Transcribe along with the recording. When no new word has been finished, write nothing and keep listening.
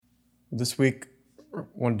This week, I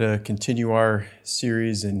wanted to continue our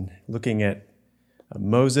series in looking at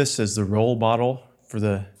Moses as the role model for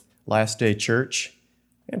the last day church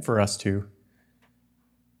and for us too.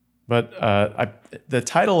 But the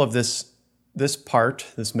title of this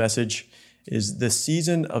message is The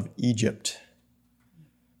Season of Egypt.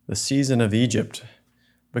 The Season of Egypt,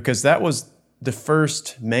 because that was the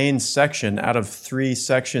first main section out of 3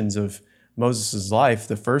 sections of Moses' life.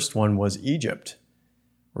 The first one was Egypt,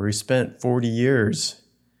 where he spent 40 years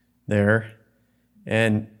there.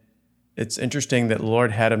 And it's interesting that the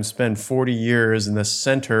Lord had him spend 40 years in the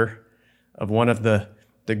center of one of the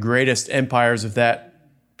greatest empires of that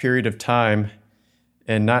period of time,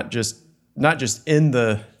 and not just in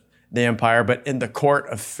the empire, but in the court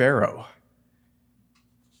of Pharaoh.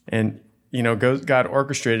 And, God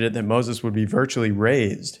orchestrated it that Moses would be virtually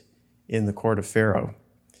raised in the court of Pharaoh.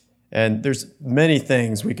 And there's many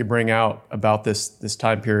things we could bring out about this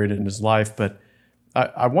time period in his life, but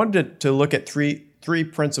I wanted to look at three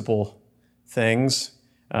principal things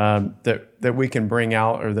that we can bring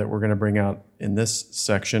out, or that we're going to bring out in this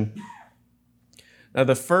section. Now,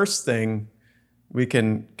 the first thing we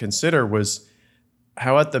can consider was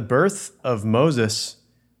how at the birth of Moses,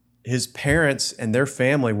 his parents and their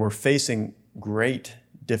family were facing great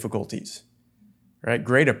difficulties, right?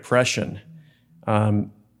 Great oppression,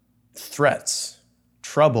 threats,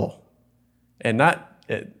 trouble, and not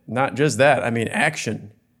just that.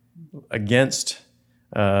 Action against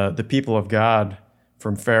the people of God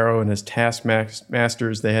from Pharaoh and his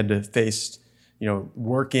taskmasters. They had to face,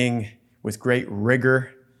 working with great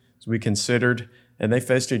rigor, as we considered, and they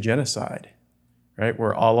faced a genocide, right?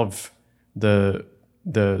 Where all of the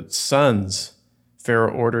sons,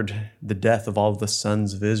 Pharaoh ordered the death of all of the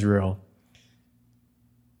sons of Israel.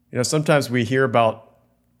 Sometimes we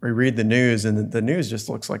read the news, and the news just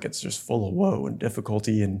looks like it's just full of woe and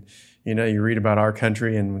difficulty. And, you read about our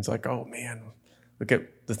country and it's like, oh man, look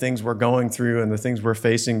at the things we're going through and the things we're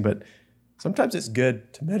facing. But sometimes it's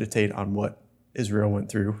good to meditate on what Israel went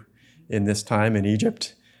through in this time in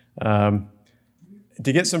Egypt, to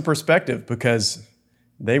get some perspective, because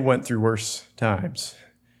they went through worse times.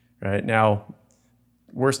 Right now,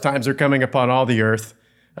 worse times are coming upon all the earth,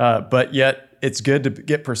 but yet it's good to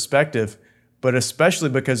get perspective. But especially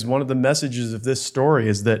because one of the messages of this story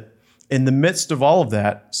is that in the midst of all of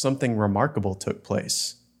that, something remarkable took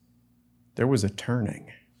place. There was a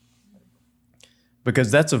turning.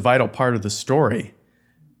 Because that's a vital part of the story.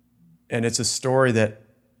 And it's a story that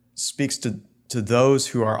speaks to those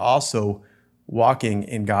who are also walking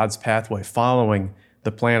in God's pathway, following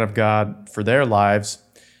the plan of God for their lives.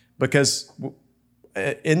 Because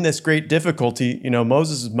in this great difficulty,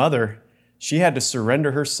 Moses' mother, she had to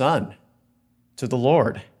surrender her son to the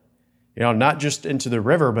Lord, not just into the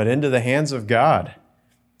river, but into the hands of God,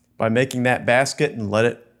 by making that basket and let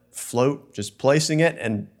it float, just placing it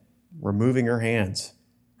and removing her hands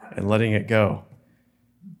and letting it go.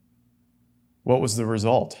 What was the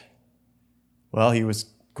result? Well, of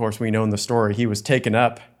course, we know in the story, he was taken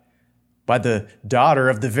up by the daughter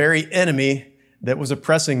of the very enemy that was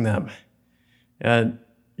oppressing them. And,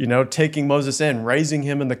 taking Moses in, raising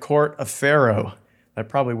him in the court of Pharaoh. That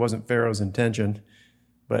probably wasn't Pharaoh's intention,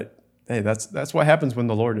 but hey, that's what happens when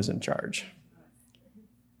the Lord is in charge.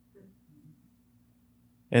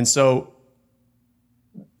 And so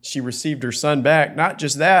she received her son back. Not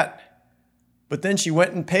just that, but then she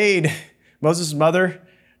went and paid Moses' mother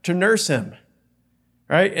to nurse him,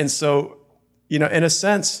 right? And so, in a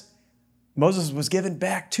sense, Moses was given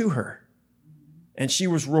back to her, and she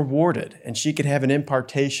was rewarded, and she could have an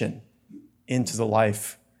impartation into the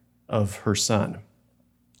life of her son.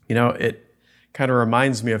 It kind of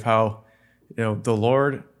reminds me of how, the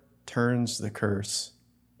Lord turns the curse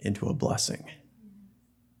into a blessing.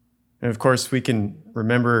 And of course, we can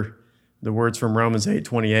remember the words from Romans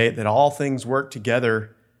 8:28, that all things work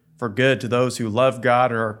together for good to those who love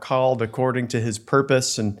God and are called according to his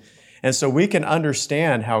purpose. And so we can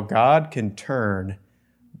understand how God can turn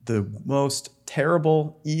the most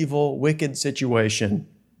terrible, evil, wicked situation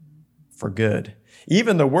for good.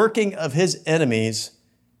 Even the working of his enemies.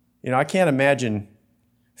 I can't imagine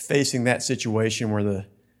facing that situation where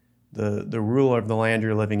the ruler of the land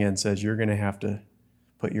you're living in says you're going to have to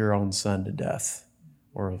put your own son to death,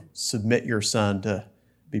 or submit your son to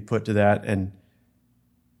be put to that. And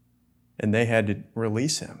they had to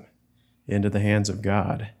release him into the hands of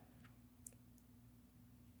God.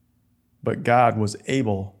 But God was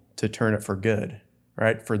able to turn it for good,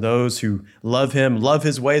 right? For those who love him, love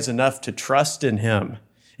his ways enough to trust in him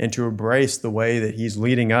and to embrace the way that he's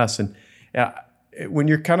leading us. And when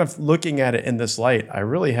you're kind of looking at it in this light, I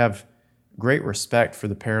really have great respect for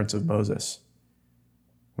the parents of Moses.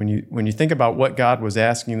 When you think about what God was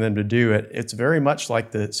asking them to do, it's very much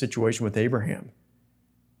like the situation with Abraham,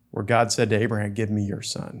 where God said to Abraham, "Give me your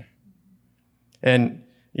son." And,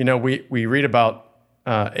 we read about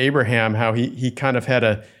Abraham, how he kind of had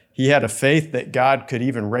a faith that God could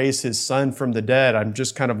even raise his son from the dead. I'm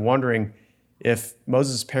just kind of wondering if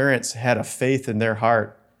Moses' parents had a faith in their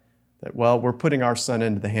heart that, well, we're putting our son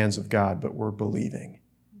into the hands of God, but we're believing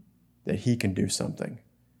that he can do something,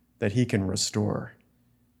 that he can restore.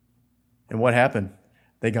 And what happened?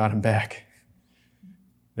 They got him back.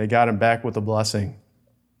 They got him back with a blessing.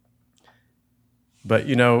 But,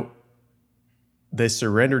 they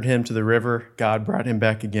surrendered him to the river. God brought him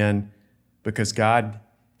back again, because God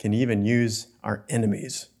can even use our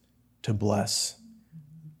enemies to bless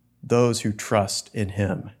those who trust in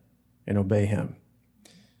him and obey him.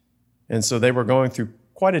 And so they were going through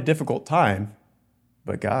quite a difficult time,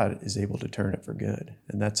 but God is able to turn it for good.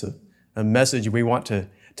 And that's a message we want to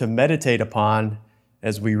meditate upon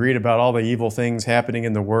as we read about all the evil things happening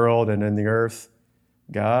in the world and in the earth.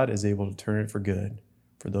 God is able to turn it for good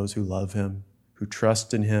for those who love him, who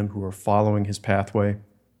trust in him, who are following his pathway.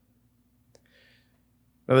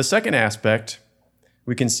 Now, the second aspect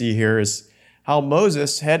we can see here is how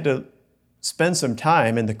Moses had to spend some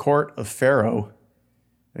time in the court of Pharaoh,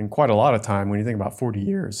 and quite a lot of time when you think about 40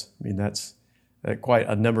 years. I mean, that's quite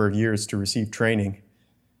a number of years to receive training.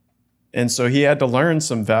 And so he had to learn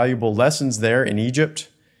some valuable lessons there in Egypt.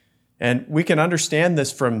 And we can understand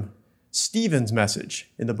this from Stephen's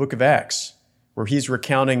message in the book of Acts, where he's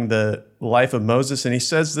recounting the life of Moses. And he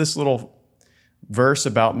says this little verse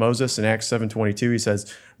about Moses in Acts 7:22. He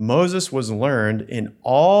says, "Moses was learned in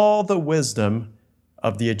all the wisdom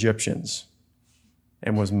of the Egyptians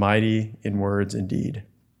and was mighty in words and deed."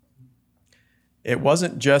 It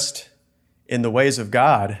wasn't just in the ways of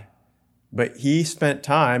God, but he spent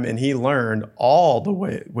time and he learned all the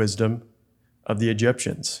wisdom of the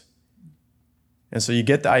Egyptians. And so you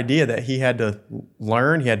get the idea that he had to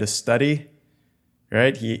learn, he had to study,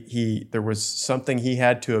 right? There was something he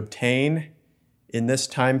had to obtain in this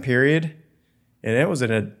time period, and it was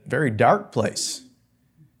in a very dark place,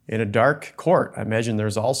 in a dark court. I imagine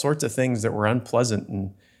there's all sorts of things that were unpleasant,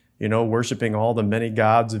 and worshiping all the many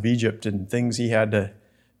gods of Egypt and things he had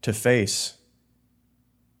to face.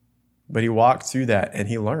 But he walked through that and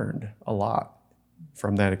he learned a lot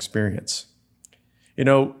from that experience.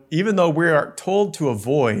 Even though we are told to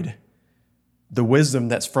avoid the wisdom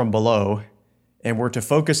that's from below, and we're to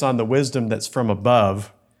focus on the wisdom that's from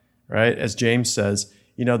above, right? As James says,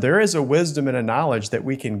 there is a wisdom and a knowledge that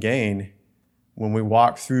we can gain when we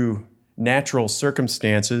walk through natural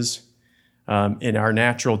circumstances, in our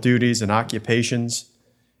natural duties and occupations.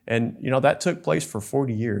 And, that took place for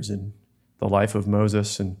 40 years in the life of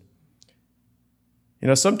Moses. And,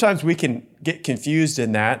 sometimes we can get confused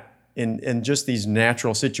in that, in just these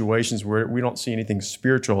natural situations where we don't see anything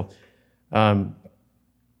spiritual,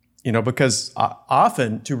 because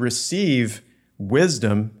often to receive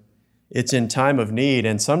wisdom, it's in time of need.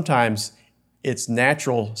 And sometimes it's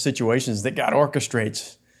natural situations that God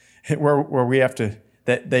orchestrates where we have to,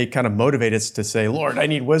 that they kind of motivate us to say, "Lord, I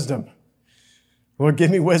need wisdom. Lord, give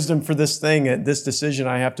me wisdom for this thing, this decision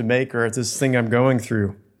I have to make, or this thing I'm going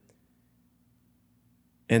through."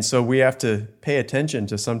 And so we have to pay attention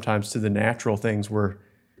to sometimes to the natural things where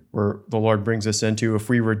the Lord brings us into. If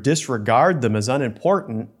we disregard them as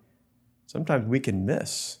unimportant, sometimes we can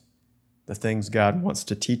miss the things God wants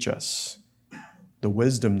to teach us, the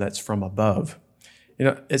wisdom that's from above.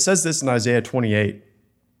 It says this in Isaiah 28.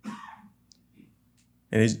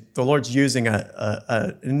 And the Lord's using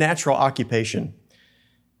a natural occupation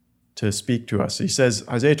to speak to us. He says,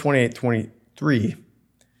 Isaiah 28:23,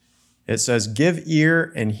 it says, "Give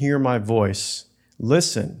ear and hear my voice.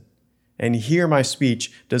 Listen and hear my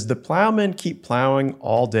speech. Does the plowman keep plowing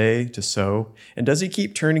all day to sow? And does he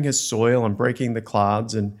keep turning his soil and breaking the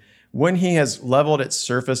clods? And when he has leveled its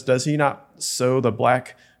surface, does he not sow the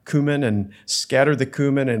black cumin and scatter the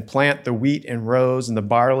cumin and plant the wheat in rows and the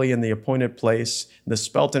barley in the appointed place and the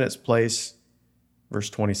spelt in its place?" Verse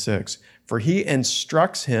 26, "For he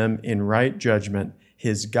instructs him in right judgment.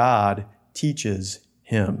 His God teaches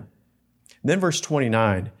him." And then verse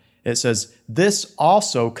 29, it says, "This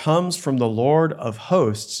also comes from the Lord of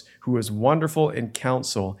hosts, who is wonderful in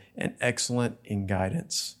counsel and excellent in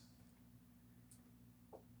guidance."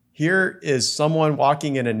 Here is someone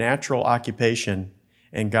walking in a natural occupation,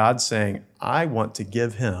 and God saying, "I want to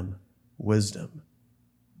give him wisdom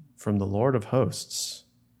from the Lord of hosts,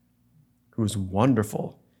 who is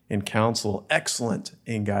wonderful in counsel, excellent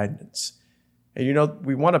in guidance." And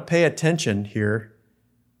we want to pay attention here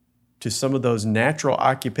to some of those natural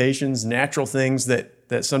occupations, natural things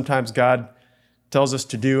that sometimes God tells us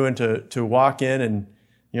to do and to walk in,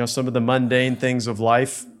 and some of the mundane things of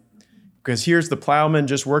life. Because here's the plowman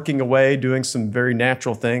just working away, doing some very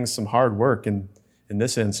natural things, some hard work in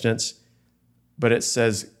this instance. But it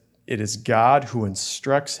says it is God who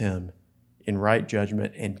instructs him in right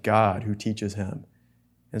judgment and God who teaches him.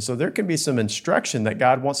 And so there can be some instruction that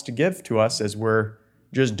God wants to give to us as we're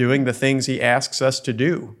just doing the things he asks us to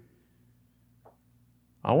do.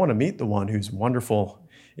 I want to meet the one who's wonderful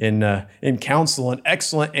in counsel and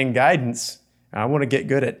excellent in guidance. I want to get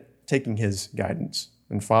good at taking his guidance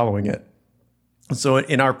and following it. And so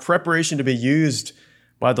in our preparation to be used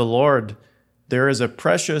by the Lord, there is a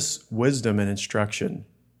precious wisdom and instruction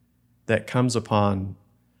that comes upon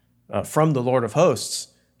from the Lord of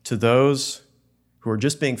hosts to those who are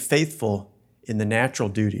just being faithful in the natural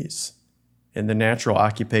duties, in the natural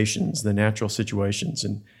occupations, the natural situations.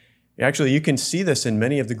 And actually, you can see this in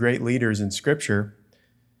many of the great leaders in Scripture.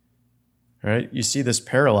 Right? You see this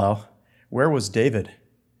parallel. Where was David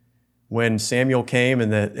when Samuel came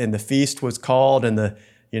and the feast was called and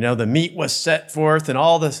the meat was set forth and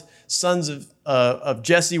all the sons of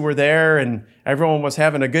Jesse were there and everyone was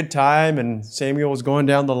having a good time and Samuel was going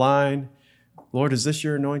down the line? Lord, is this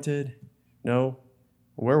your anointed? No.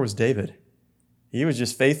 Where was David? He was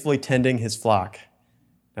just faithfully tending his flock.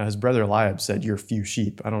 Now, his brother Eliab said, "You're few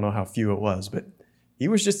sheep." I don't know how few it was, but he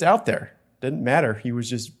was just out there. Didn't matter. He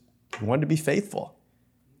wanted to be faithful.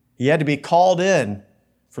 He had to be called in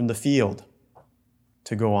from the field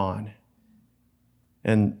to go on.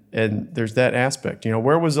 And there's that aspect.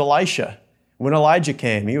 Where was Elisha? When Elijah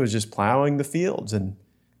came, he was just plowing the fields, and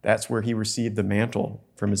that's where he received the mantle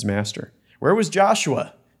from his master. Where was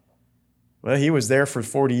Joshua? Well, he was there for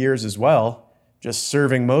 40 years as well, just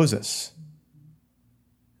serving Moses.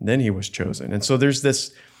 And then he was chosen. And so there's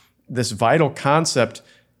this vital concept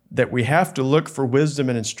that we have to look for wisdom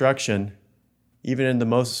and instruction, even in the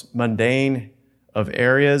most mundane of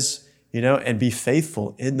areas, and be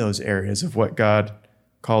faithful in those areas of what God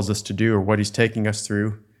calls us to do or what he's taking us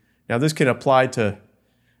through. Now, this can apply to,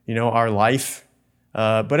 our life,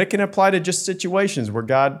 but it can apply to just situations where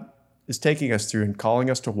God is taking us through and calling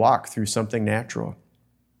us to walk through something natural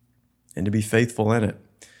and to be faithful in it.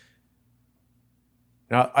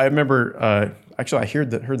 Now, I remember, actually, I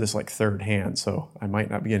heard this like third hand, so I might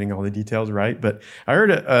not be getting all the details right, but I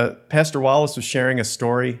heard Pastor Wallace was sharing a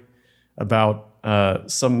story about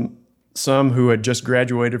some who had just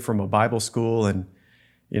graduated from a Bible school, and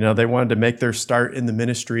they wanted to make their start in the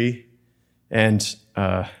ministry. And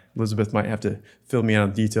Elizabeth might have to fill me in on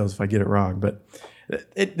the details if I get it wrong, but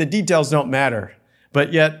the details don't matter.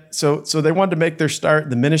 But yet, so they wanted to make their start in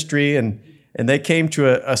the ministry, and they came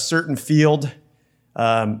to a certain field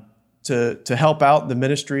to help out the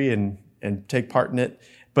ministry and take part in it.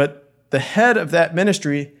 But the head of that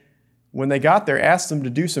ministry, when they got there, asked them to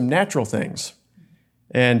do some natural things.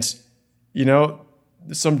 And,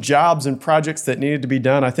 some jobs and projects that needed to be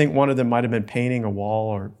done. I think one of them might have been painting a wall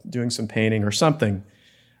or doing some painting or something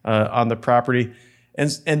on the property.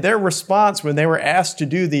 And their response when they were asked to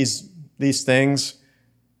do these things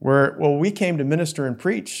were, well, we came to minister and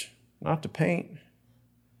preach, not to paint.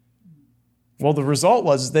 Well, the result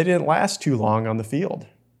was they didn't last too long on the field.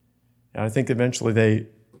 And I think eventually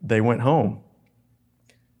they went home.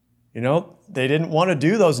 They didn't want to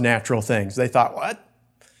do those natural things. They thought, what?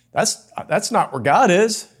 That's not where God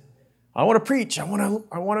is. I want to preach. I want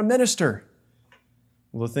to minister.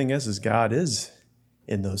 Well, the thing is God is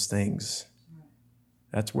in those things.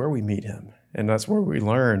 That's where we meet him. And that's where we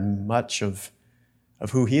learn much of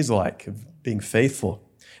who he's like, of being faithful.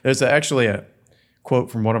 There's actually a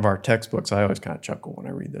quote from one of our textbooks. I always kind of chuckle when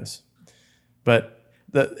I read this. But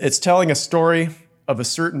it's telling a story of a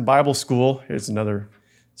certain Bible school. Here's another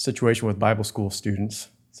situation with Bible school students.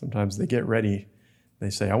 Sometimes they get ready. They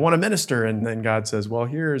say, I want to minister. And then God says, well,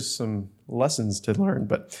 here's some lessons to learn.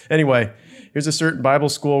 But anyway, here's a certain Bible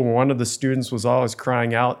school where one of the students was always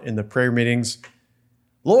crying out in the prayer meetings,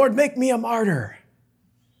 Lord, make me a martyr.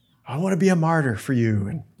 I want to be a martyr for you.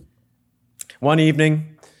 And one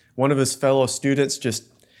evening, one of his fellow students just,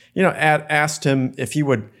 asked him if he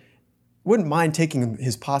wouldn't mind taking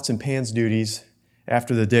his pots and pans duties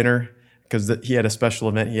after the dinner because he had a special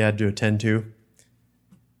event he had to attend to.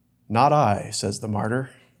 Not I, says the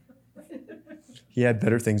martyr. He had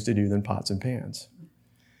better things to do than pots and pans.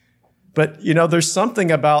 But, there's something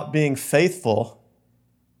about being faithful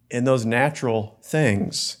in those natural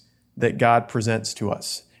things that God presents to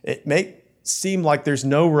us. It may seem like there's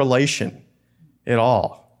no relation at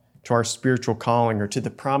all to our spiritual calling or to the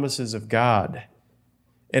promises of God.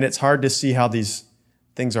 And it's hard to see how these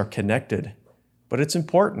things are connected, but it's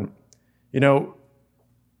important.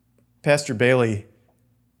 Pastor Bailey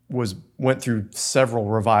went through several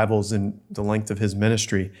revivals in the length of his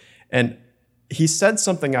ministry, and he said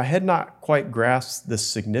something I had not quite grasped the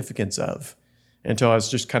significance of until I was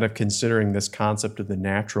just kind of considering this concept of the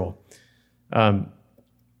natural.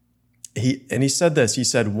 He said this. He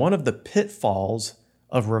said, one of the pitfalls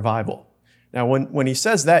of revival. Now, when he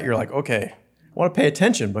says that, you're like, okay, I want to pay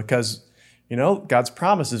attention because, God's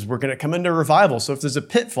promises, we're going to come into revival. So if there's a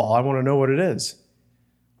pitfall, I want to know what it is.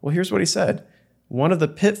 Well, here's what he said. One of the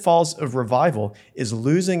pitfalls of revival is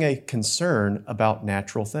losing a concern about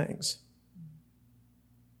natural things.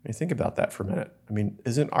 I mean, think about that for a minute. I mean,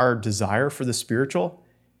 isn't our desire for the spiritual?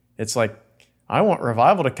 It's like, I want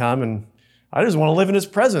revival to come and I just want to live in his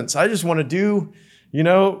presence. I just want to do,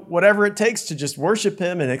 whatever it takes to just worship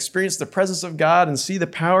him and experience the presence of God and see the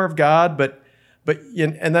power of God.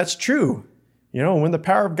 And that's true. When the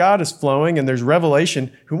power of God is flowing and there's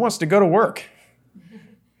revelation, who wants to go to work?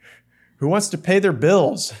 Who wants to pay their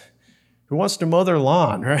bills? Who wants to mow their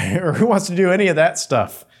lawn, right? Or who wants to do any of that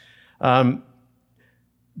stuff?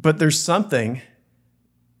 But there's something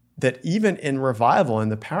that even in revival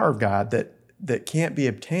and the power of God that can't be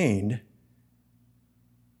obtained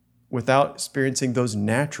without experiencing those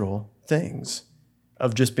natural things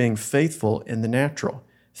of just being faithful in the natural,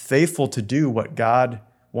 faithful to do what God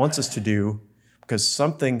wants us to do because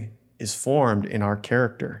something is formed in our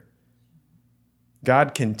character.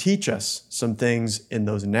 God can teach us some things in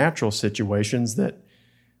those natural situations that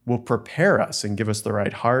will prepare us and give us the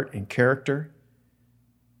right heart and character.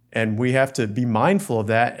 And we have to be mindful of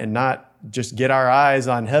that and not just get our eyes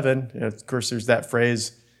on heaven. Of course, there's that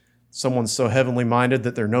phrase, someone's so heavenly minded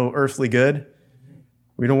that they're no earthly good.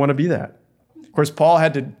 We don't want to be that. Of course, Paul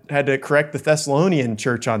had to correct the Thessalonian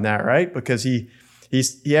church on that, right? Because he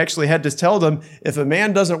actually had to tell them, if a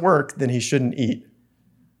man doesn't work, then he shouldn't eat.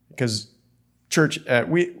 Because church,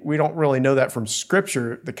 we don't really know that from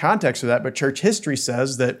Scripture, the context of that, but church history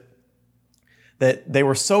says that they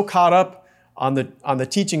were so caught up on the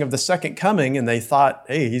teaching of the second coming, and they thought,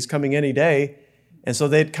 hey, he's coming any day. And so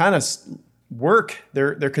they'd kind of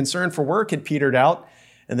their concern for work had petered out,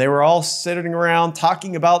 and they were all sitting around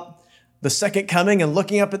talking about the second coming and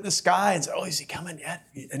looking up at the sky and say, oh, is he coming yet?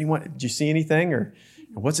 Anyone, did you see anything? Or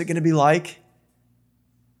what's it going to be like?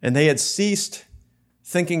 And they had ceased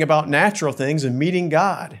thinking about natural things and meeting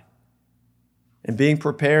God and being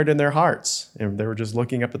prepared in their hearts. And they were just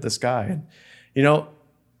looking up at the sky. And,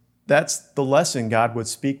 that's the lesson God would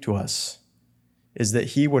speak to us, is that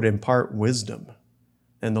he would impart wisdom.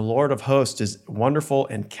 And the Lord of hosts is wonderful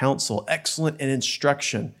in counsel, excellent in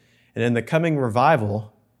instruction. And in the coming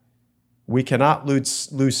revival, we cannot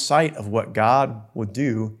lose sight of what God would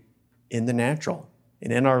do in the natural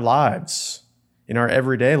and in our lives, in our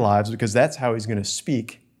everyday lives, because that's how he's going to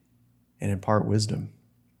speak and impart wisdom.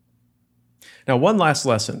 Now, one last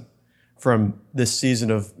lesson from this season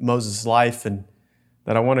of Moses' life and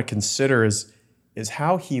that I want to consider is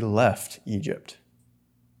how he left Egypt.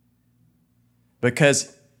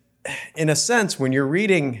 Because in a sense, when you're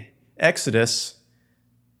reading Exodus,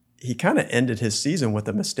 he kind of ended his season with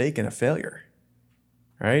a mistake and a failure,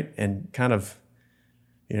 right? And kind of,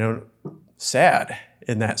 sad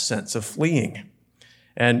in that sense of fleeing.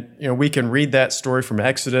 And, we can read that story from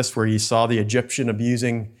Exodus where he saw the Egyptian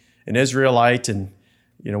abusing an Israelite and,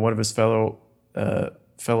 one of his fellow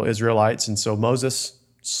Israelites. And so Moses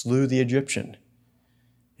slew the Egyptian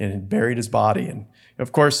and buried his body. And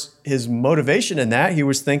of course, his motivation in that, he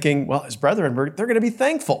was thinking, well, his brethren, they're going to be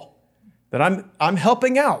thankful that I'm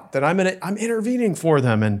helping out, that I'm intervening for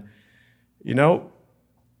them. And,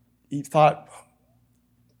 he thought,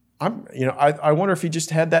 I wonder if he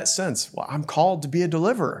just had that sense. Well, I'm called to be a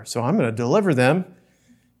deliverer, so I'm going to deliver them,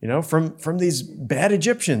 from these bad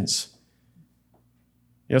Egyptians.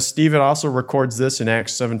 Stephen also records this in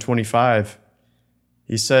Acts 7:25.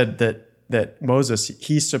 He said that Moses,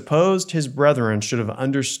 he supposed his brethren should have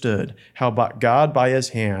understood how God by his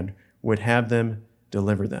hand would have them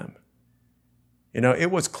deliver them. It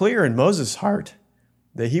was clear in Moses' heart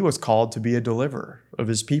that he was called to be a deliverer of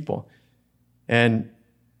his people. And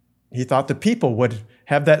he thought the people would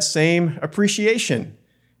have that same appreciation.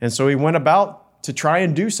 And so he went about to try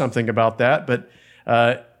and do something about that, but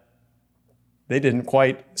they didn't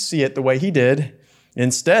quite see it the way he did.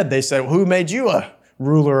 Instead, they said, well, who made you a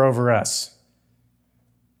ruler over us?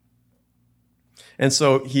 And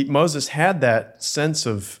so Moses had that sense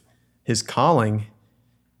of his calling.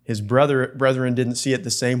 His brethren didn't see it the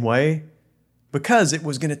same way because it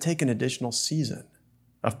was going to take an additional season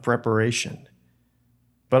of preparation.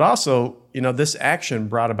 But also, this action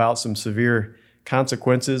brought about some severe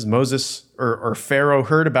consequences. Moses or Pharaoh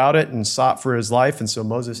heard about it and sought for his life, and so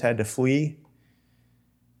Moses had to flee.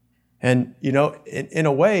 And, in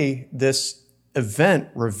a way, this event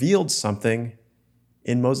revealed something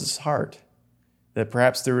in Moses' heart, that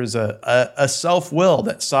perhaps there was a self-will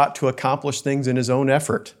that sought to accomplish things in his own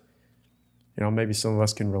effort. Maybe some of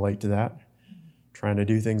us can relate to that, trying to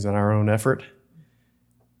do things in our own effort.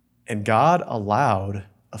 And God allowed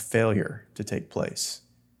a failure to take place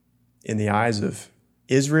in the eyes of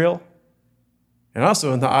Israel and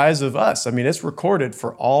also in the eyes of us. It's recorded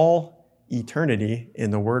for all eternity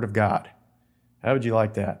in the Word of God. How would you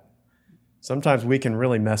like that? Sometimes we can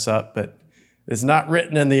really mess up, but it's not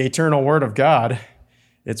written in the eternal Word of God.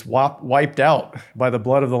 It's wiped out by the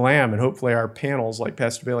blood of the Lamb, and hopefully our panels, like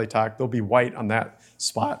Pastor Bailey talked, they'll be white on that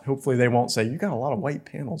spot. Hopefully they won't say, you got a lot of white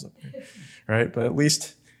panels up there, right? But at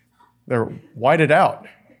least they're whited out.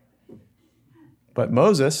 But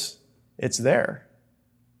Moses, it's there.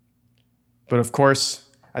 But of course,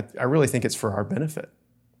 I really think it's for our benefit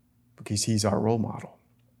because he's our role model.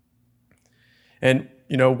 And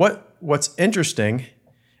what's interesting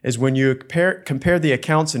is when you compare the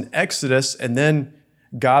accounts in Exodus and then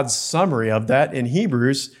God's summary of that in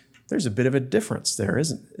Hebrews, there's a bit of a difference there,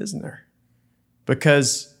 isn't there?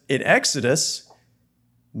 Because in Exodus,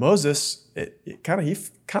 Moses, he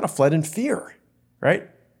kind of fled in fear, right?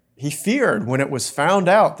 He feared when it was found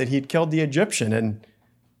out that he'd killed the Egyptian, and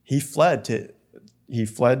he fled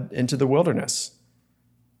into the wilderness.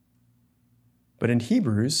 But in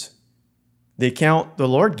Hebrews, the account the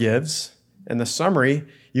Lord gives and the summary,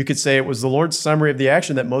 you could say it was the Lord's summary of the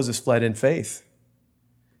action that Moses fled in faith.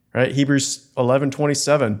 Right? Hebrews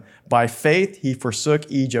 11:27. By faith he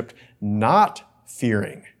forsook Egypt, not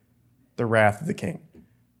fearing the wrath of the king.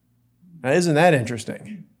 Now, isn't that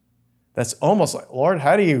interesting? That's almost like, Lord,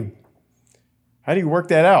 how do you work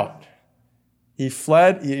that out? He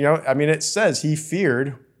fled, it says he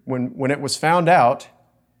feared when it was found out,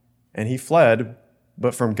 and he fled,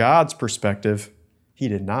 but from God's perspective, he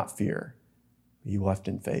did not fear. He left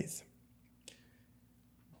in faith.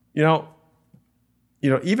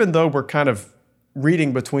 Even though we're kind of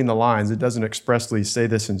reading between the lines, it doesn't expressly say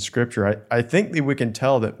this in Scripture, I think that we can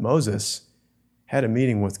tell that Moses had a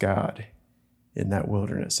meeting with God in that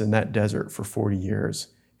wilderness, in that desert for 40 years.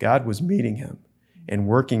 God was meeting him and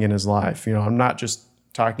working in his life. I'm not just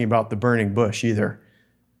talking about the burning bush either,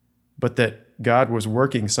 but that God was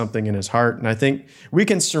working something in his heart. And I think we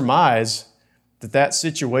can surmise that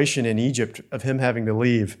situation in Egypt of him having to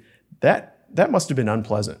leave, that must have been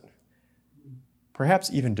unpleasant.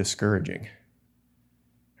 Perhaps even discouraging,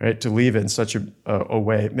 right? To leave in such a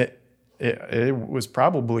way. It was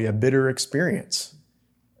probably a bitter experience.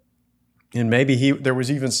 And maybe there was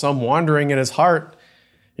even some wandering in his heart,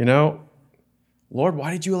 Lord,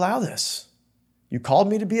 why did you allow this? You called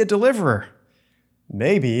me to be a deliverer.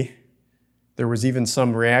 Maybe there was even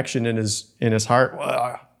some reaction in his heart,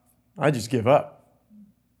 well, I just give up.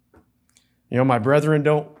 My brethren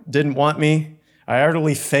didn't want me. I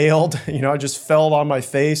utterly failed. I just fell on my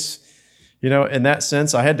face. In that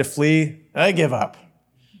sense, I had to flee. I give up.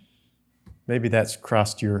 Maybe that's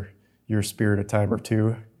crossed your spirit a time or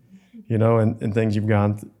two, and things you've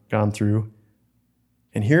gone through.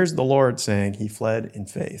 And here's the Lord saying he fled in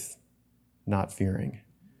faith, not fearing.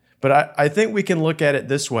 But I think we can look at it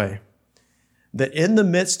this way, that in the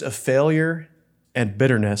midst of failure and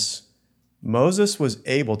bitterness, Moses was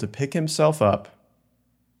able to pick himself up,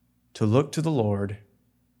 to look to the Lord,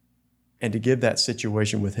 and to give that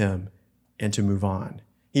situation with him and to move on.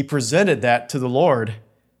 He presented that to the Lord,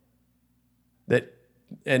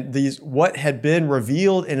 what had been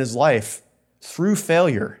revealed in his life through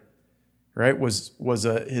failure, right, was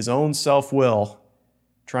his own self-will,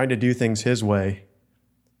 trying to do things his way.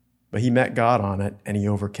 But he met God on it, and he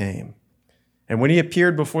overcame. And when he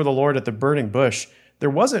appeared before the Lord at the burning bush,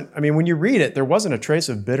 when you read it, there wasn't a trace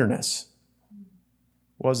of bitterness.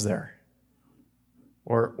 Was there?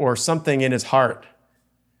 Or something in his heart.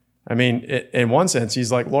 In one sense,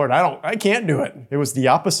 he's like, Lord, I can't do it. It was the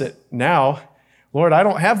opposite. Now, Lord, I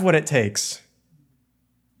don't have what it takes.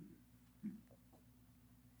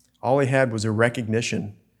 All he had was a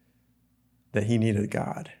recognition that he needed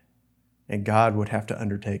God, and God would have to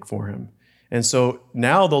undertake for him. And so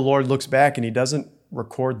now the Lord looks back and he doesn't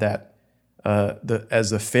record that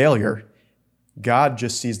as a failure. God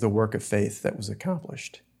just sees the work of faith that was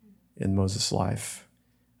accomplished in Moses' life,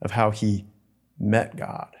 of how he met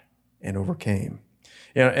God and overcame.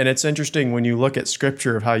 And it's interesting when you look at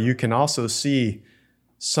Scripture of how you can also see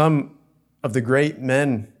some of the great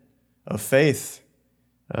men of faith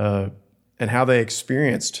and how they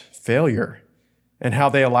experienced failure and how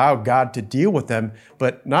they allowed God to deal with them.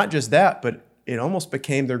 But not just that, but it almost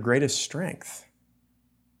became their greatest strength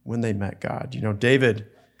when they met God. David,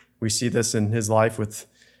 we see this in his life with,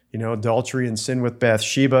 adultery and sin with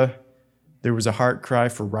Bathsheba. There was a heart cry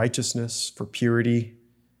for righteousness, for purity.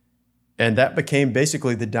 And that became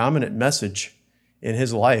basically the dominant message in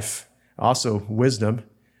his life. Also wisdom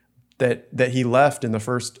that he left in the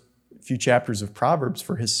first few chapters of Proverbs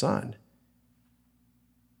for his son,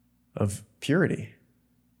 of purity.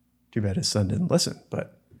 Too bad his son didn't listen,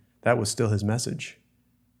 but that was still his message.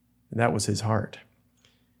 And that was his heart.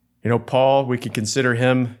 Paul, we could consider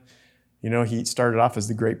him, he started off as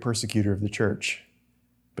the great persecutor of the church,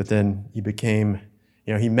 but then he became,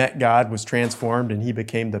 he met God, was transformed, and he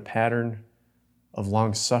became the pattern of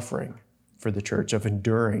long suffering for the church, of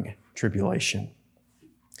enduring tribulation.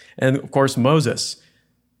 And of course, Moses,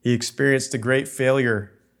 he experienced a great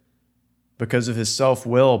failure because of his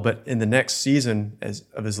self-will, but in the next season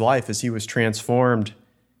of his life, as he was transformed,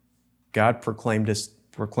 God proclaimed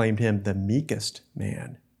him the meekest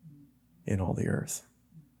man in all the earth.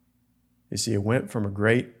 You see, it went from a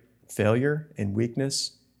great failure and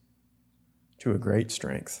weakness to a great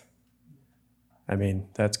strength. I mean,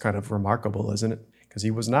 that's kind of remarkable, isn't it? Because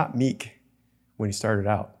he was not meek when he started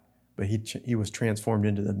out, but he was transformed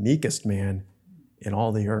into the meekest man in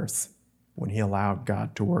all the earth when he allowed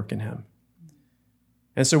God to work in him.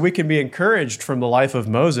 And so we can be encouraged from the life of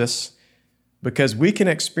Moses because we can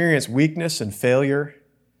experience weakness and failure.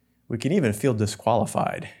 We can even feel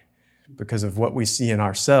disqualified because of what we see in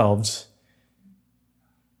ourselves.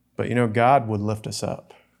 But God would lift us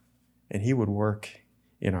up and he would work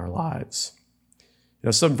in our lives.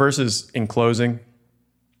 Some verses in closing,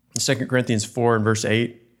 2 Corinthians 4 and verse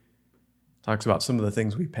 8 talks about some of the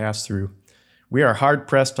things we pass through. We are hard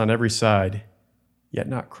pressed on every side, yet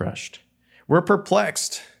not crushed. We're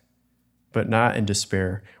perplexed, but not in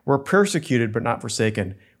despair. We're persecuted, but not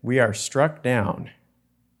forsaken. We are struck down,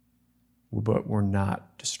 but we're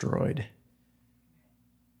not destroyed.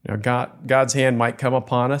 Now, God's hand might come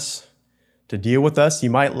upon us to deal with us. He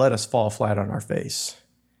might let us fall flat on our face,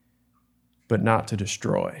 but not to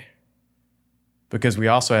destroy. Because we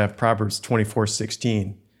also have Proverbs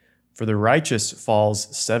 24:16. For the righteous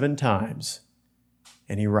falls 7 times,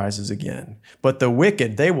 and he rises again. But the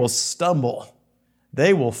wicked, they will stumble.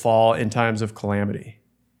 They will fall in times of calamity.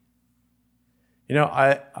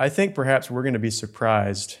 I think perhaps we're going to be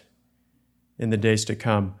surprised in the days to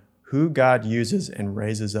come who God uses and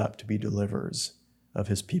raises up to be deliverers of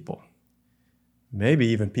his people. Maybe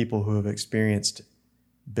even people who have experienced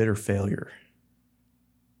bitter failure,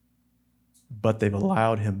 but they've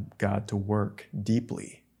allowed God to work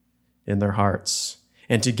deeply in their hearts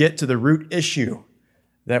and to get to the root issue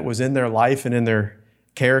that was in their life and in their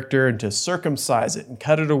character and to circumcise it and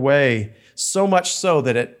cut it away so much so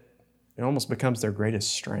that it almost becomes their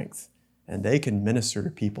greatest strength and they can minister to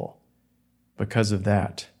people because of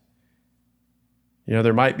that.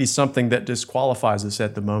 There might be something that disqualifies us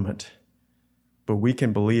at the moment, but we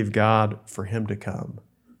can believe God for him to come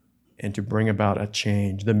and to bring about a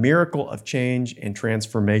change, the miracle of change and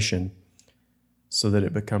transformation so that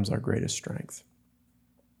it becomes our greatest strength.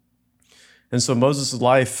 And so Moses'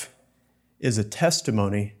 life is a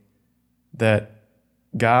testimony that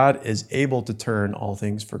God is able to turn all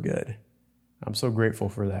things for good. I'm so grateful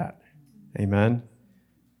for that. Amen.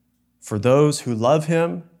 For those who love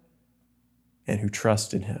him and who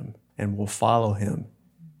trust in him and will follow him,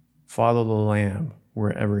 follow the Lamb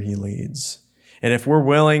wherever he leads. And if we're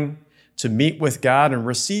willing to meet with God and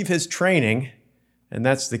receive his training, and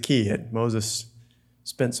that's the key. Moses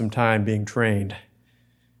spent some time being trained,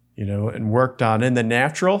 and worked on in the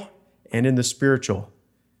natural and in the spiritual.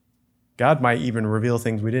 God might even reveal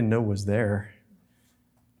things we didn't know was there.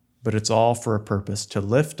 But it's all for a purpose, to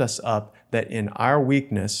lift us up, that in our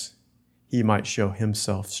weakness, he might show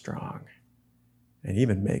himself strong and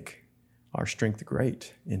even make our strength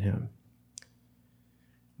great in him.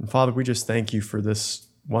 And Father, we just thank you for this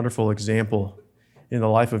wonderful example in the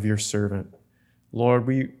life of your servant. Lord,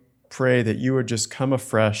 we pray that you would just come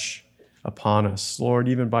afresh upon us, Lord,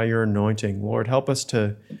 even by your anointing. Lord, help us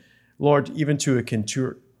to, Lord, even to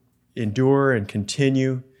endure and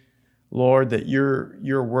continue. Lord, that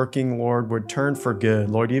your working, Lord, would turn for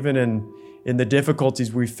good. Lord, even in the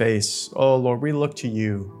difficulties we face, oh, Lord, we look to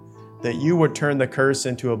you, that you would turn the curse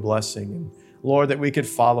into a blessing. And Lord, that we could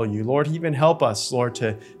follow you. Lord, even help us, Lord,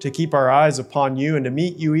 to keep our eyes upon you and to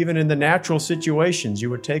meet you even in the natural situations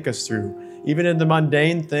you would take us through, even in the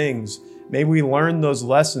mundane things. May we learn those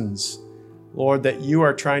lessons, Lord, that you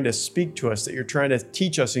are trying to speak to us, that you're trying to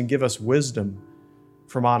teach us and give us wisdom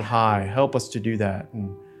from on high. Help us to do that.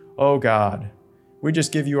 And oh God, We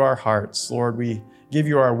just give you our hearts, Lord. We give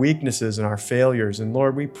you our weaknesses and our failures. And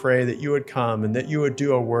Lord, we pray that you would come and that you would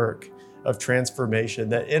do a work of transformation,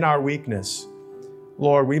 that in our weakness,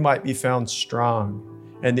 Lord, we might be found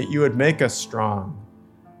strong, and that you would make us strong.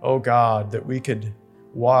 Oh God, that we could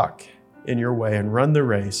walk in your way and run the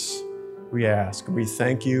race. We ask, we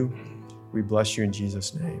thank you. We bless you in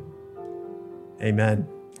Jesus' name. Amen.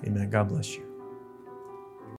 Amen. God bless you.